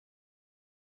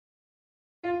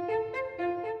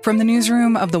From the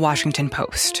newsroom of The Washington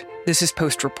Post, this is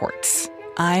Post Reports.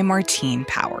 I'm Martine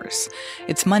Powers.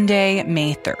 It's Monday,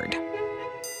 May 3rd.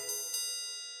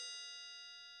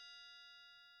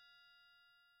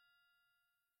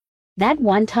 That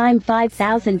one time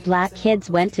 5,000 black kids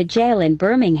went to jail in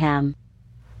Birmingham.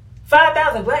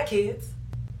 5,000 black kids?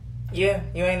 Yeah,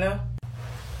 you ain't know?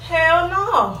 Hell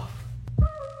no.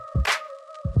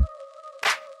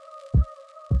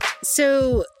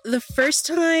 So the first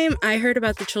time I heard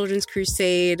about the Children's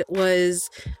Crusade was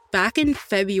back in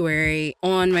February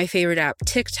on my favorite app,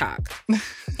 TikTok.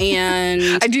 And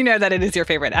I do know that it is your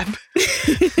favorite app.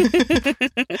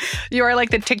 You are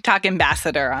like the TikTok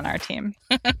ambassador on our team.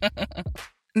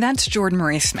 That's Jordan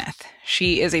Marie Smith.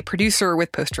 She is a producer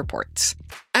with Post Reports.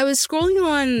 I was scrolling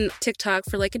on TikTok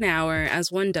for like an hour, as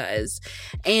one does,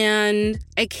 and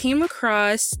I came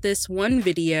across this one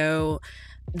video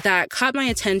that caught my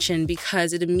attention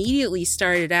because it immediately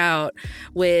started out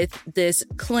with this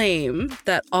claim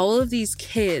that all of these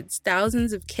kids,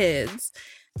 thousands of kids,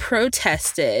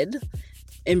 protested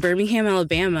in Birmingham,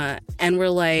 Alabama, and were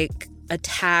like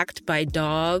attacked by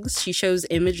dogs. She shows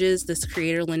images, this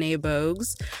creator, Lene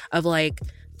Bogues, of like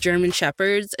German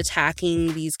shepherds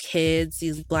attacking these kids,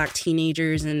 these black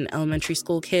teenagers and elementary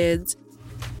school kids.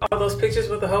 All those pictures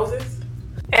with the hoses?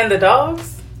 And the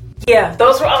dogs? Yeah,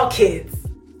 those were all kids.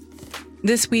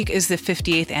 This week is the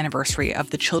 58th anniversary of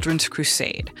the Children's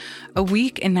Crusade, a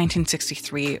week in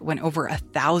 1963 when over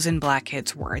 1,000 black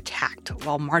kids were attacked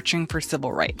while marching for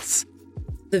civil rights.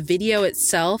 The video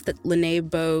itself that Lene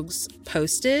Bogues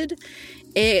posted,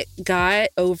 it got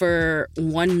over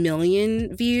 1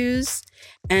 million views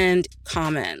and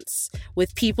comments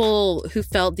with people who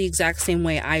felt the exact same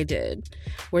way I did,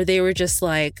 where they were just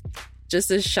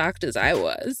as shocked as I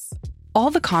was. All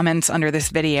the comments under this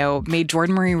video made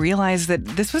Jordan Marie realize that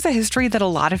this was a history that a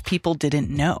lot of people didn't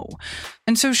know.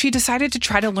 And so she decided to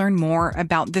try to learn more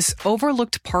about this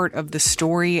overlooked part of the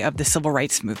story of the civil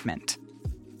rights movement.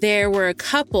 There were a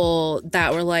couple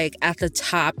that were like at the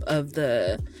top of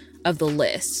the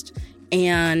list.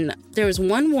 And there was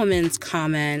one woman's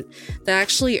comment that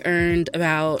actually earned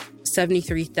about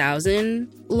 73,000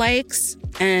 likes.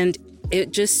 And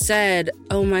it just said,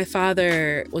 "Oh, my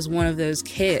father was one of those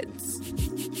kids."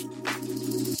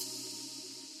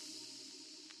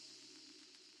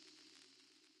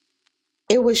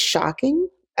 It was shocking.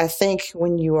 I think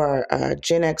when you are a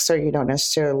Gen Xer, you don't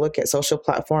necessarily look at social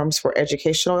platforms for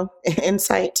educational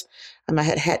insight. I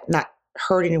had not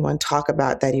heard anyone talk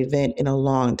about that event in a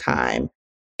long time.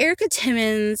 Erica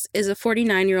Timmons is a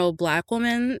 49-year-old black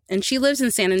woman, and she lives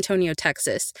in San Antonio,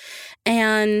 Texas.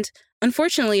 And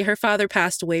unfortunately, her father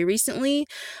passed away recently,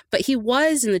 but he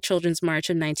was in the Children's March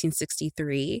of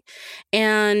 1963.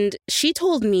 And she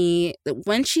told me that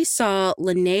when she saw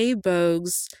Lene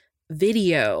Bogues'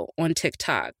 video on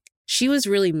TikTok, she was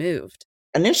really moved.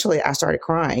 Initially, I started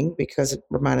crying because it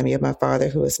reminded me of my father,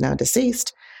 who is now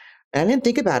deceased. And I didn't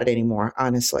think about it anymore,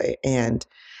 honestly. And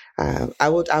I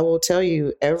will tell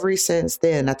you, ever since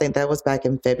then, I think that was back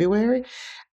in February,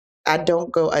 I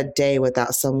don't go a day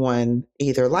without someone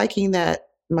either liking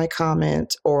my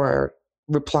comment or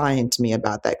replying to me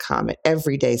about that comment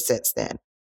every day since then.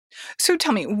 So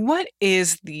tell me, what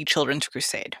is the Children's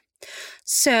Crusade?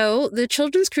 So the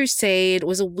Children's Crusade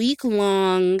was a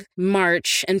week-long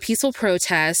march and peaceful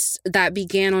protest that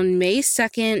began on May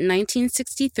 2nd,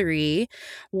 1963,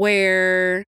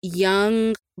 where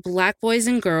young black boys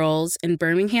and girls in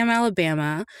Birmingham,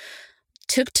 Alabama,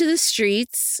 took to the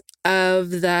streets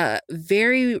of the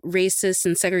very racist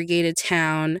and segregated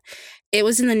town. It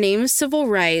was in the name of civil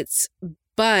rights,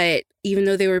 but even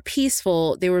though they were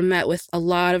peaceful, they were met with a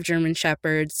lot of German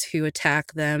shepherds who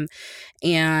attacked them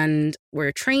and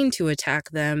were trained to attack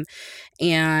them.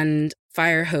 And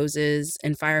fire hoses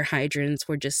and fire hydrants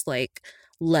were just like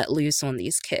let loose on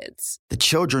these kids. The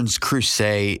Children's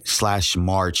Crusade /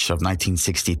 March of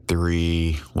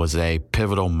 1963 was a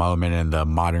pivotal moment in the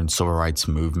modern civil rights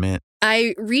movement.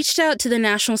 I reached out to the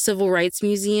National Civil Rights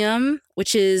Museum,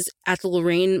 which is at the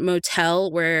Lorraine Motel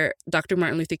where Dr.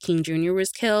 Martin Luther King Jr. was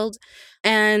killed.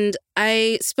 And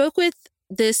I spoke with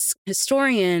this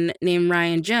historian named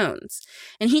Ryan Jones.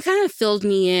 And he kind of filled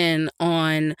me in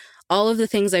on all of the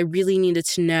things I really needed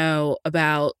to know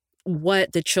about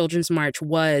what the Children's March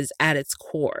was at its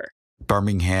core.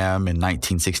 Birmingham in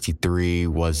 1963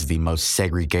 was the most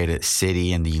segregated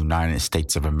city in the United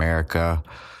States of America.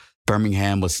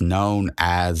 Birmingham was known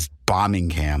as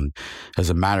Bombingham.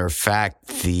 As a matter of fact,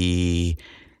 the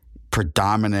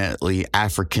predominantly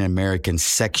African-American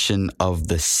section of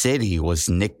the city was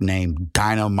nicknamed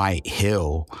Dynamite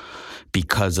Hill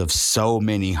because of so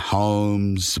many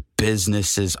homes,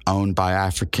 businesses owned by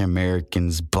African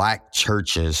Americans, Black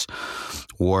churches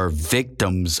were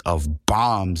victims of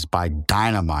bombs by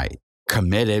dynamite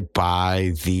committed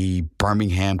by the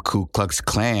Birmingham Ku Klux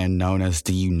Klan, known as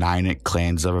the United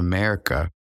Klans of America.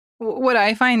 What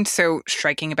I find so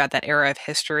striking about that era of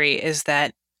history is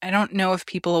that I don't know if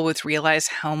people always realize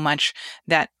how much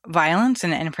that violence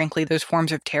and frankly, those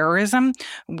forms of terrorism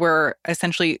were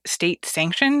essentially state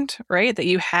sanctioned, right? That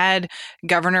you had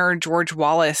Governor George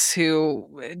Wallace,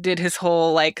 who did his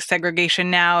whole like segregation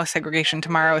now, segregation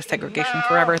tomorrow, segregation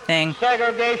forever thing.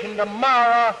 Segregation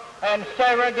tomorrow and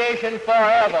segregation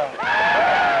forever.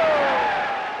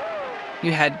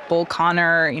 You had Bull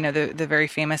Connor, the very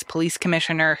famous police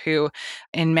commissioner who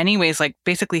in many ways like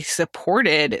basically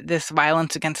supported this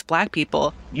violence against Black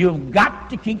people. You've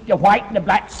got to keep the white and the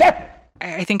black separate.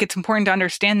 I think it's important to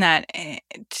understand that,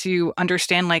 to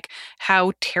understand like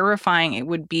how terrifying it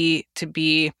would be to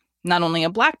be not only a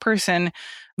Black person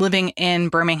living in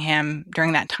Birmingham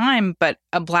during that time, but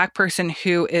a Black person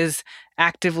who is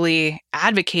actively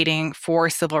advocating for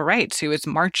civil rights, who is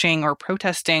marching or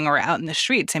protesting or out in the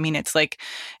streets. I mean, it's like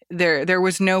there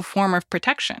was no form of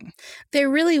protection.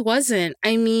 There really wasn't.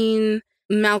 I mean,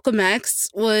 Malcolm X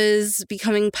was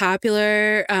becoming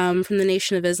popular from the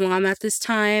Nation of Islam at this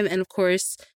time. And of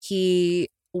course, he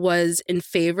was in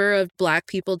favor of Black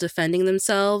people defending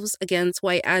themselves against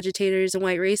white agitators and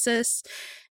white racists.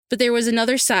 But there was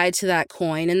another side to that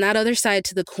coin, and that other side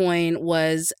to the coin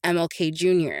was MLK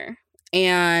Jr.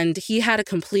 And he had a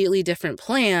completely different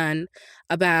plan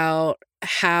about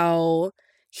how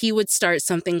he would start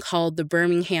something called the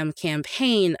Birmingham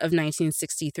Campaign of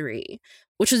 1963,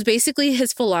 which was basically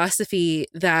his philosophy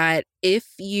that if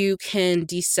you can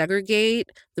desegregate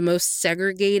the most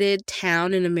segregated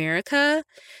town in America,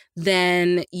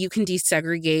 then you can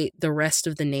desegregate the rest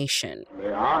of the nation.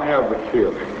 I have the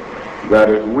feeling that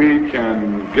if we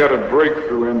can get a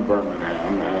breakthrough in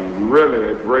Birmingham and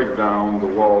really break down the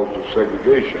walls of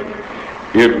segregation,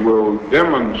 it will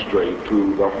demonstrate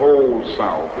to the whole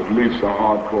South, at least the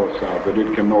hardcore South, that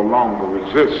it can no longer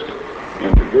resist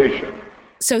integration.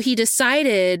 So he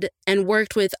decided and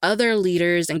worked with other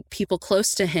leaders and people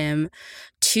close to him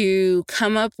to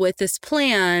come up with this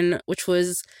plan, which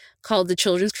was called the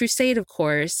Children's Crusade, of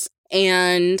course.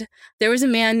 And there was a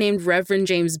man named Reverend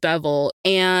James Bevel,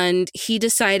 and he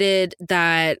decided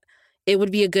that it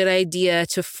would be a good idea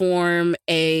to form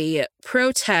a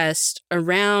protest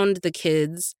around the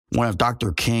kids. One of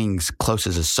Dr. King's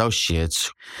closest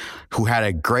associates, who had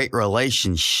a great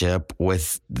relationship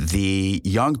with the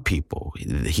young people.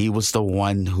 He was the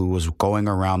one who was going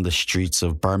around the streets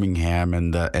of Birmingham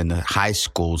and the high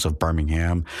schools of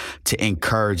Birmingham to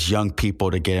encourage young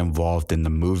people to get involved in the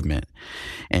movement.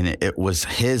 And it was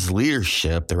his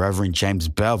leadership, the Reverend James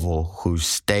Bevel, who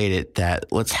stated that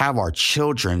let's have our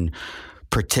children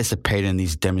participate in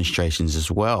these demonstrations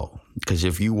as well. Because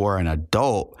if you were an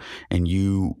adult and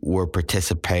you were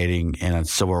participating in a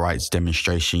civil rights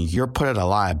demonstration, you're put at a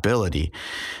liability.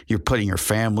 You're putting your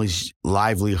family's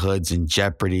livelihoods in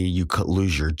jeopardy. You could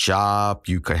lose your job.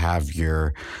 You could have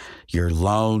your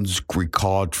loans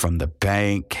recalled from the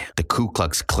bank. The Ku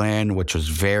Klux Klan, which was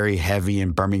very heavy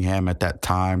in Birmingham at that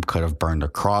time, could have burned a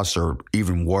cross or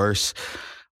even worse.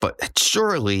 But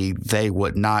surely they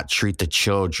would not treat the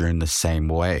children the same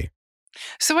way.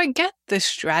 So I get the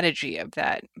strategy of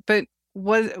that, but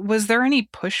was there any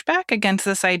pushback against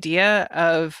this idea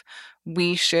of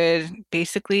we should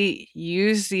basically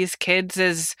use these kids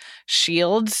as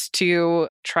shields to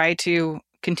try to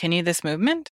continue this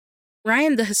movement?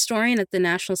 Ryan, the historian at the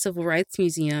National Civil Rights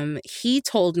Museum, he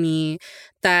told me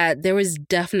that there was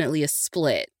definitely a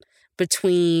split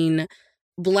between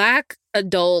Black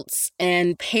adults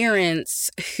and parents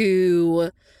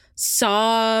who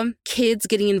saw kids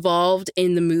getting involved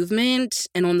in the movement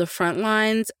and on the front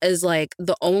lines as like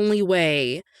the only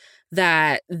way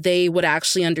that they would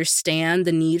actually understand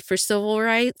the need for civil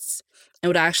rights and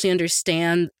would actually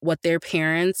understand what their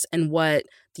parents and what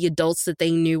the adults that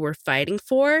they knew were fighting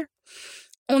for.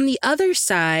 On the other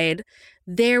side,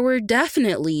 there were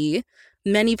definitely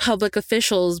many public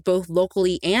officials, both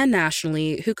locally and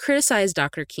nationally, who criticized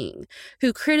Dr. King,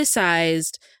 who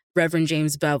criticized Reverend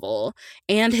James Bevel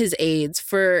and his aides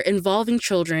for involving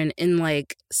children in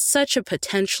like such a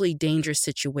potentially dangerous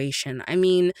situation. I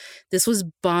mean, this was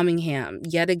Birmingham,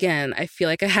 yet again, I feel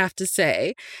like I have to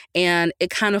say. And it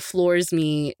kind of floors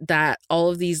me that all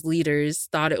of these leaders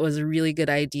thought it was a really good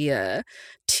idea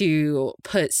to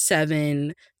put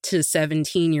 7 to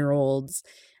 17-year-olds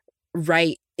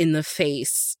right in the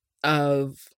face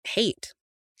of hate.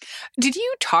 Did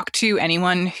you talk to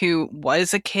anyone who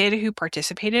was a kid who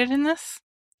participated in this?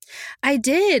 I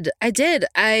did.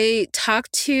 I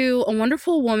talked to a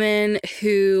wonderful woman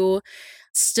who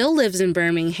still lives in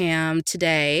Birmingham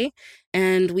today,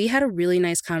 and we had a really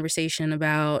nice conversation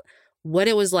about what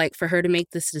it was like for her to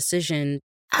make this decision.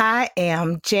 I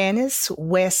am Janice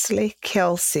Wesley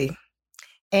Kelsey,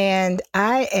 and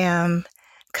I am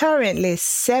currently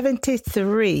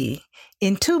 73.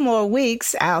 In 2 more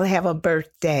weeks, I'll have a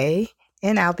birthday,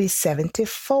 and I'll be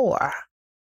 74.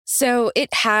 So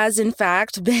it has, in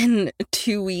fact, been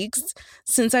 2 weeks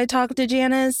since I talked to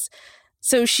Janice.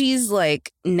 So she's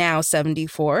like now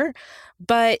 74.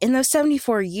 But in those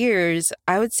 74 years,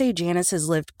 I would say Janice has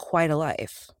lived quite a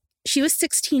life. She was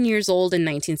 16 years old in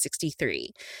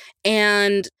 1963,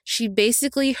 and she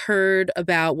basically heard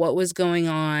about what was going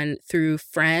on through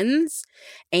friends,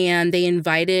 and they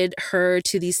invited her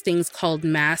to these things called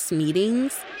mass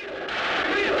meetings.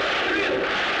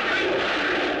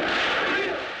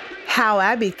 How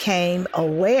I became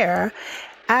aware,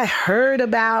 I heard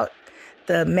about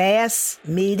the mass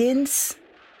meetings,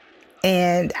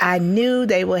 and I knew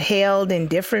they were held in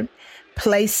different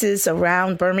places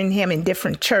around Birmingham, in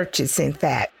different churches, in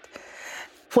fact.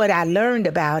 What I learned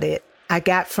about it, I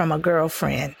got from a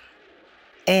girlfriend,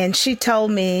 and she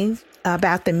told me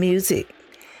about the music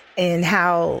and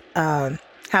how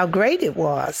great it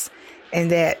was,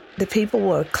 and that the people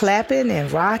were clapping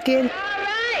and rocking.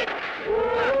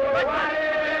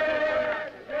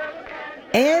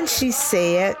 And she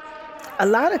said, a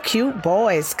lot of cute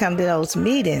boys come to those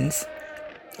meetings.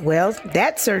 Well,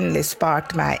 that certainly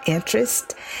sparked my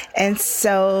interest. And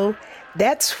so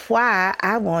that's why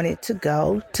I wanted to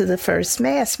go to the first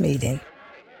mass meeting.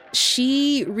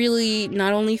 She really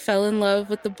not only fell in love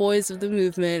with the boys of the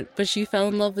movement, but she fell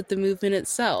in love with the movement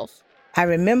itself. I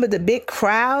remember the big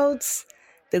crowds,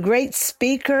 the great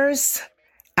speakers.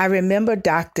 I remember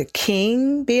Dr.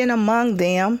 King being among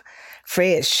them,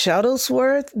 Fred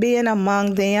Shuttlesworth being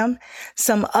among them,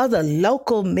 some other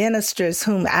local ministers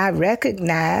whom I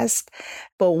recognized,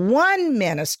 but one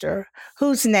minister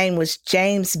whose name was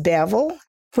James Bevel,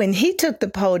 when he took the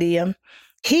podium,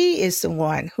 he is the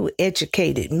one who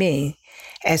educated me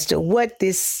as to what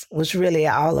this was really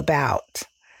all about.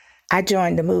 I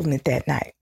joined the movement that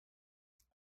night.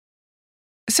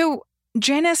 So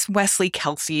Janice Wesley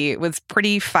Kelsey was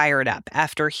pretty fired up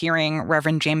after hearing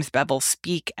Reverend James Bevel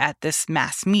speak at this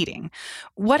mass meeting.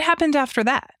 What happened after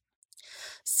that?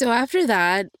 So after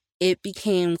that, it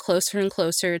became closer and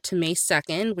closer to May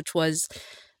 2nd, which was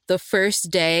the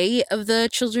first day of the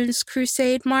Children's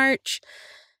Crusade March.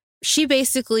 She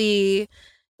basically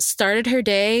started her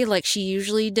day like she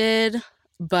usually did,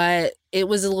 but it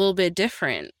was a little bit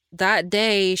different. That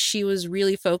day, she was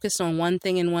really focused on one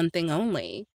thing and one thing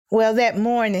only. Well, that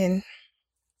morning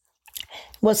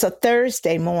was a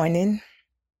Thursday morning,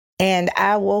 and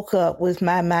I woke up with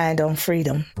my mind on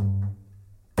freedom.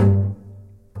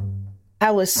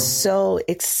 I was so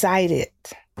excited,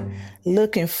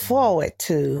 looking forward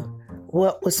to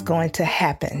what was going to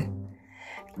happen.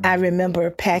 I remember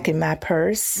packing my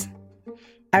purse.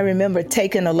 I remember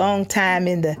taking a long time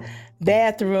in the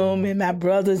bathroom and my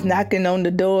brothers knocking on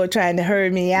the door trying to hurry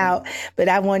me out. But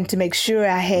I wanted to make sure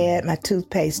I had my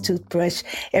toothpaste, toothbrush,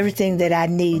 everything that I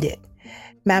needed.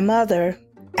 My mother,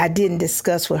 I didn't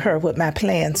discuss with her what my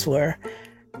plans were.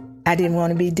 I didn't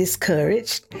want to be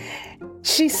discouraged.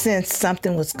 She sensed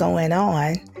something was going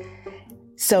on.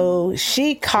 So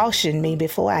she cautioned me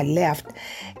before I left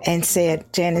and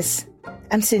said, Janice,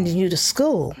 I'm sending you to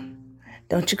school.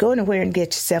 Don't you go anywhere and get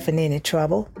yourself in any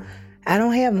trouble. I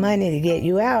don't have money to get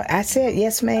you out. I said,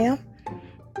 yes, ma'am.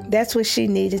 That's what she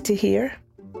needed to hear.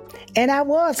 And I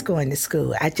was going to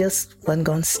school. I just wasn't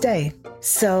going to stay.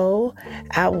 So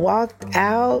I walked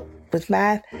out with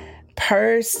my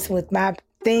purse, with my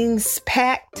things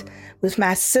packed, with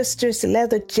my sister's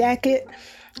leather jacket,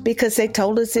 because they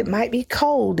told us it might be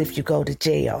cold if you go to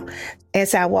jail.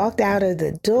 As I walked out of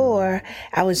the door,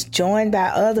 I was joined by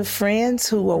other friends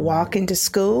who were walking to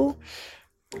school.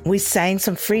 We sang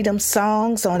some freedom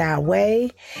songs on our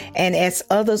way, and as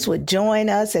others would join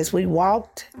us as we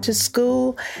walked to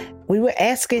school, we were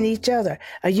asking each other,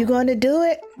 are you going to do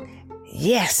it?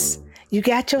 Yes. You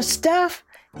got your stuff?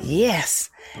 Yes.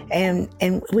 And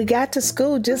we got to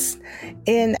school just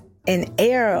in an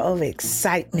air of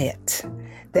excitement.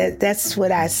 That's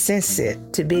what I sense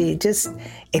it to be, just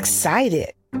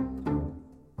excited.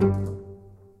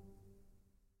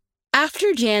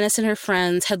 After Janice and her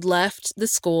friends had left the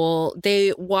school,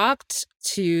 they walked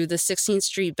to the 16th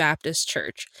Street Baptist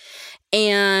Church.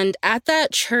 And at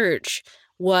that church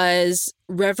was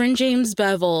Reverend James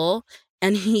Bevel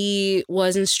and he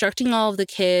was instructing all of the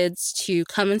kids to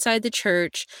come inside the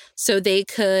church so they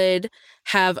could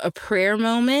have a prayer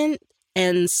moment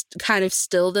and kind of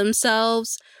still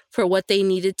themselves for what they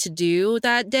needed to do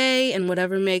that day and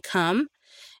whatever may come.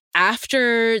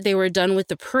 After they were done with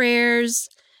the prayers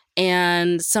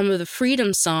and some of the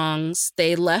freedom songs,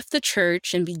 they left the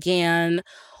church and began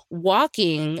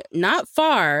walking not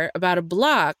far, about a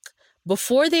block,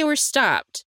 before they were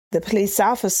stopped. The police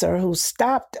officer who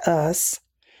stopped us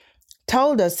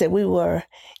told us that we were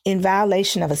in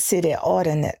violation of a city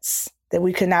ordinance, that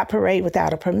we could not parade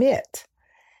without a permit.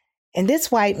 And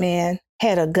this white man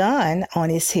had a gun on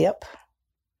his hip.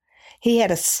 He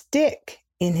had a stick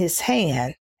in his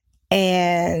hand,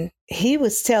 and he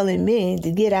was telling me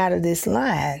to get out of this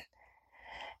line.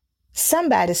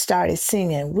 Somebody started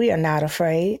singing, "We Are Not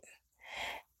Afraid."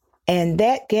 And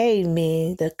that gave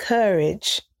me the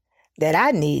courage that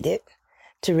I needed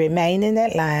to remain in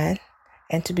that line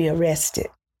and to be arrested.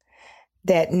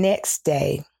 That next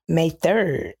day, May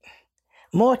 3rd,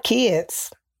 more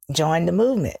kids joined the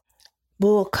movement.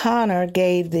 Bull Connor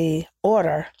gave the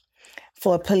order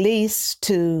for police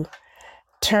to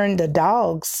turn the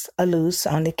dogs loose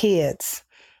on the kids.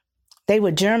 They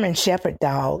were German Shepherd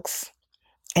dogs.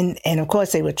 And of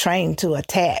course, they were trained to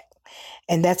attack.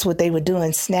 And that's what they were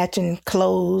doing, snatching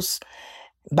clothes,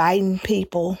 biting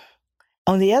people.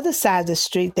 On the other side of the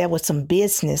street, there were some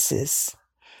businesses.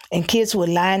 And kids were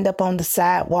lined up on the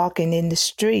sidewalk and in the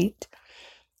street.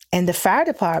 And the fire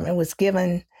department was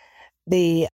given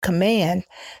the command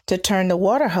to turn the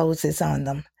water hoses on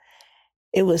them.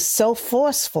 It was so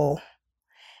forceful.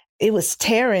 It was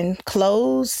tearing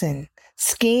clothes and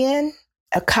skin,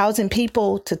 causing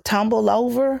people to tumble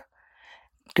over.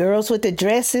 Girls with the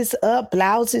dresses up,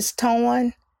 blouses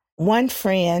torn. One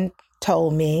friend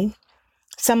told me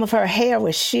some of her hair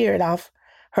was sheared off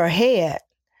her head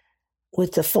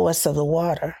with the force of the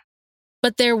water.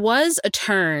 But there was a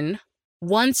turn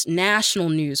once national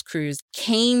news crews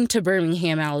came to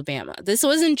Birmingham, Alabama. This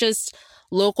wasn't just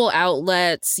local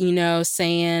outlets,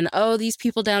 saying, oh, these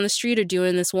people down the street are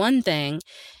doing this one thing.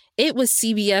 It was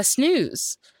CBS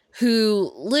News,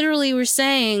 who literally were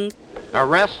saying,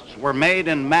 arrests were made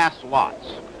in mass lots,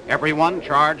 everyone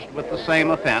charged with the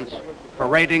same offense,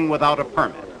 parading without a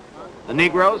permit. The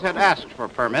Negroes had asked for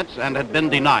permits and had been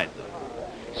denied them.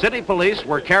 City police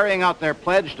were carrying out their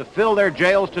pledge to fill their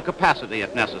jails to capacity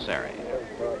if necessary.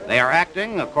 They are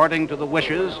acting according to the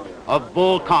wishes of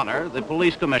Bull Connor, the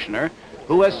police commissioner,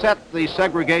 who has set the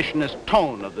segregationist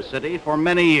tone of the city for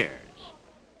many years.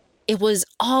 It was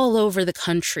all over the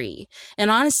country.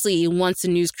 And honestly, once the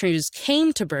news crews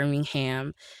came to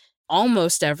Birmingham,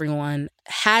 almost everyone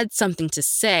had something to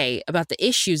say about the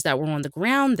issues that were on the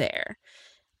ground there.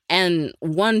 And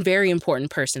one very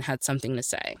important person had something to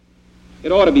say.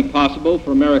 It ought to be possible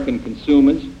for American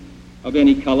consumers of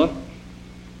any color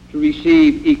to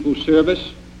receive equal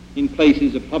service in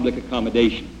places of public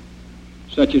accommodation,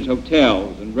 such as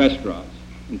hotels and restaurants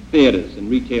and theaters and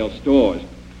retail stores,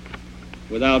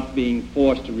 without being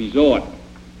forced to resort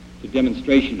to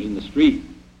demonstrations in the street.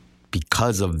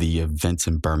 Because of the events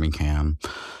in Birmingham,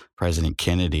 President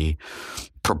Kennedy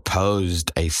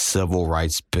proposed a civil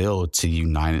rights bill to the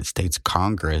United States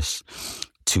Congress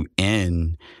to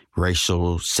end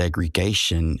racial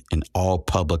segregation in all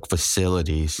public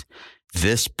facilities.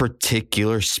 This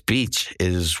particular speech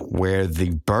is where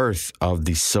the birth of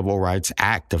the Civil Rights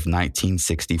Act of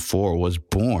 1964 was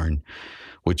born,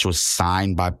 which was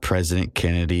signed by President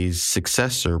Kennedy's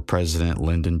successor, President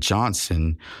Lyndon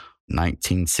Johnson,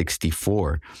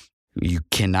 1964. You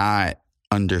cannot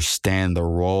understand the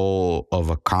role of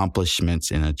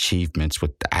accomplishments and achievements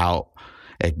without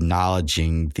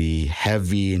acknowledging the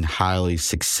heavy and highly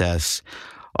success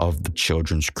of the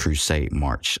Children's Crusade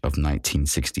March of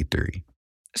 1963.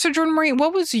 So, Jordan Marie,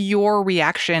 what was your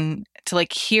reaction to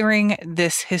hearing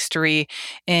this history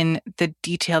in the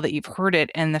detail that you've heard it,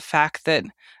 and the fact that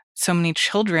so many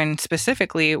children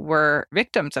specifically were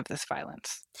victims of this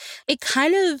violence? It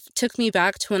kind of took me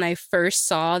back to when I first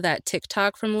saw that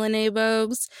TikTok from Lene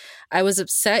Bogues. I was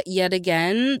upset yet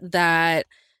again that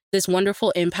this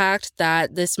wonderful impact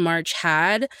that this march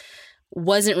had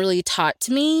wasn't really taught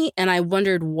to me, and I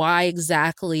wondered why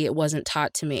exactly it wasn't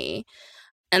taught to me.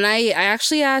 And I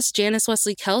actually asked Janice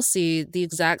Wesley Kelsey the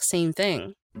exact same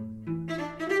thing.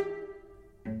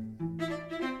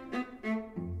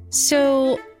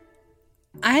 So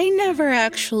I never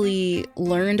actually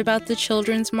learned about the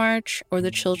Children's March or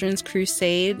the Children's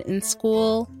Crusade in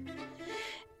school.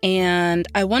 And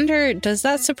I wonder, does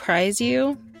that surprise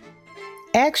you?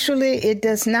 Actually, it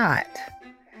does not.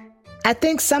 I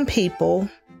think some people,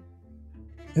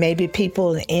 maybe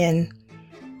people in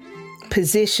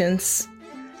positions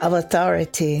of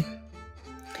authority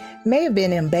may have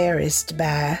been embarrassed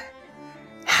by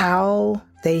how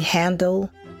they handle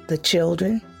the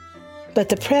children. But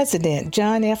the president,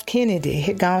 John F. Kennedy,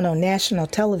 had gone on national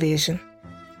television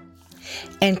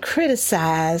and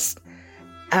criticized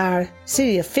our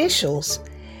city officials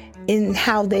in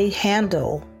how they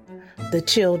handle the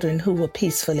children who were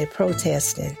peacefully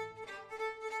protesting.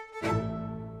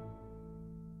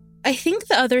 I think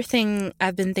the other thing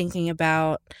I've been thinking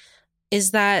about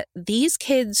is that these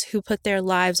kids who put their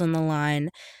lives on the line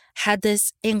had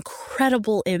this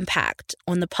incredible impact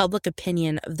on the public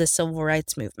opinion of the civil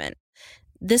rights movement.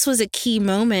 This was a key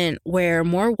moment where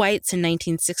more whites in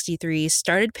 1963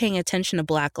 started paying attention to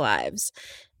Black lives.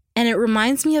 And it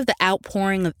reminds me of the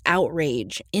outpouring of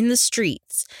outrage in the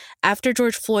streets after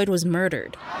George Floyd was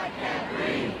murdered. I can't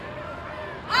breathe.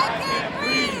 I can't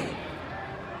breathe.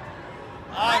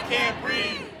 I can't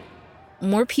breathe.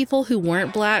 More people who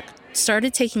weren't Black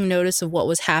started taking notice of what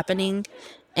was happening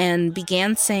and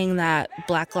began saying that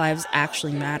Black lives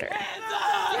actually matter.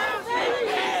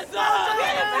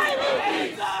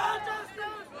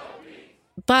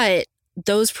 But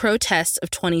those protests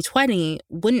of 2020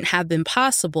 wouldn't have been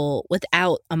possible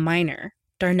without a minor,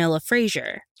 Darnella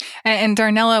Frazier. And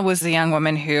Darnella was the young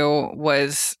woman who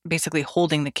was basically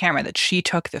holding the camera, that she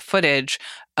took the footage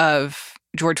of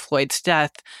George Floyd's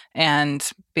death and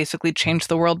basically changed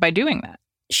the world by doing that.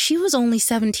 She was only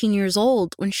 17 years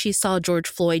old when she saw George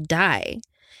Floyd die,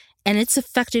 and it's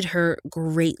affected her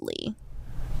greatly.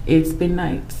 It's been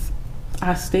nights.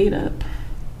 I stayed up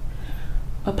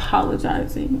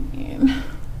apologizing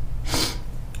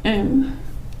and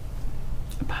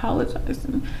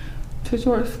apologizing to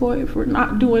George Floyd for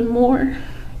not doing more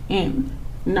and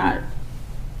not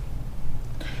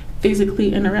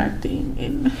physically interacting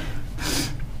and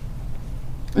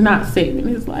not saving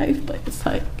his life. But it's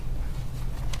like,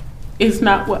 it's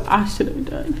not what I should have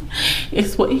done.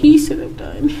 It's what he should have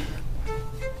done.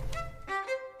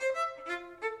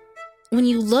 When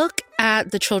you look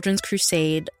at the Children's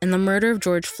Crusade and the murder of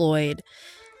George Floyd,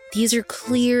 these are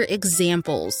clear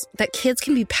examples that kids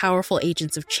can be powerful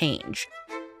agents of change.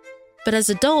 But as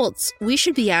adults, we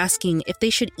should be asking if they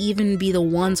should even be the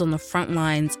ones on the front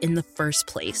lines in the first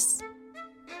place.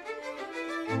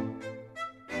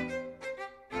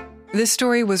 This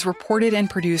story was reported and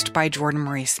produced by Jordan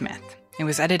Marie Smith. It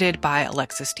was edited by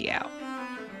Alexis Diao.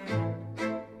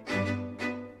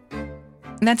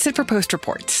 And that's it for Post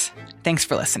Reports. Thanks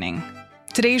for listening.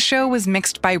 Today's show was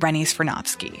mixed by Rennie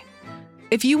Svirnovsky.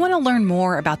 If you want to learn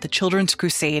more about the Children's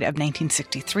Crusade of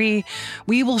 1963,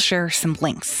 we will share some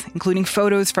links, including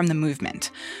photos from the movement.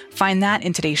 Find that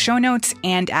in today's show notes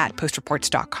and at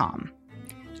postreports.com.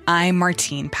 I'm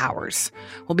Martine Powers.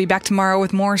 We'll be back tomorrow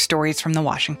with more stories from the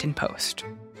Washington Post.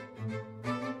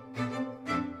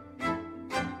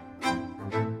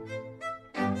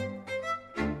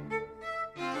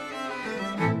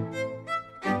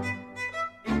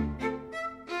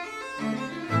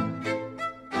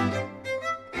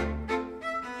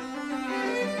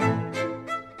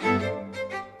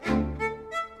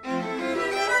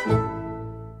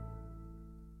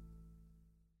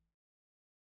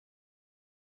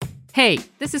 Hey,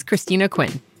 this is Christina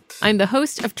Quinn. I'm the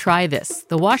host of Try This,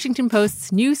 the Washington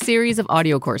Post's new series of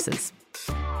audio courses.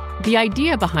 The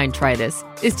idea behind Try This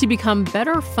is to become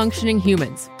better functioning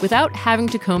humans without having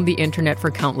to comb the internet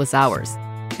for countless hours.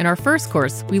 In our first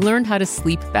course, we learned how to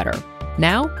sleep better.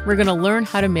 Now, we're going to learn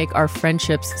how to make our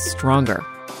friendships stronger.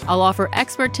 I'll offer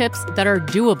expert tips that are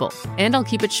doable, and I'll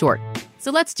keep it short. So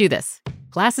let's do this.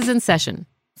 Class is in session.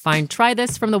 Find Try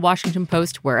This from the Washington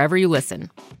Post wherever you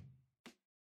listen.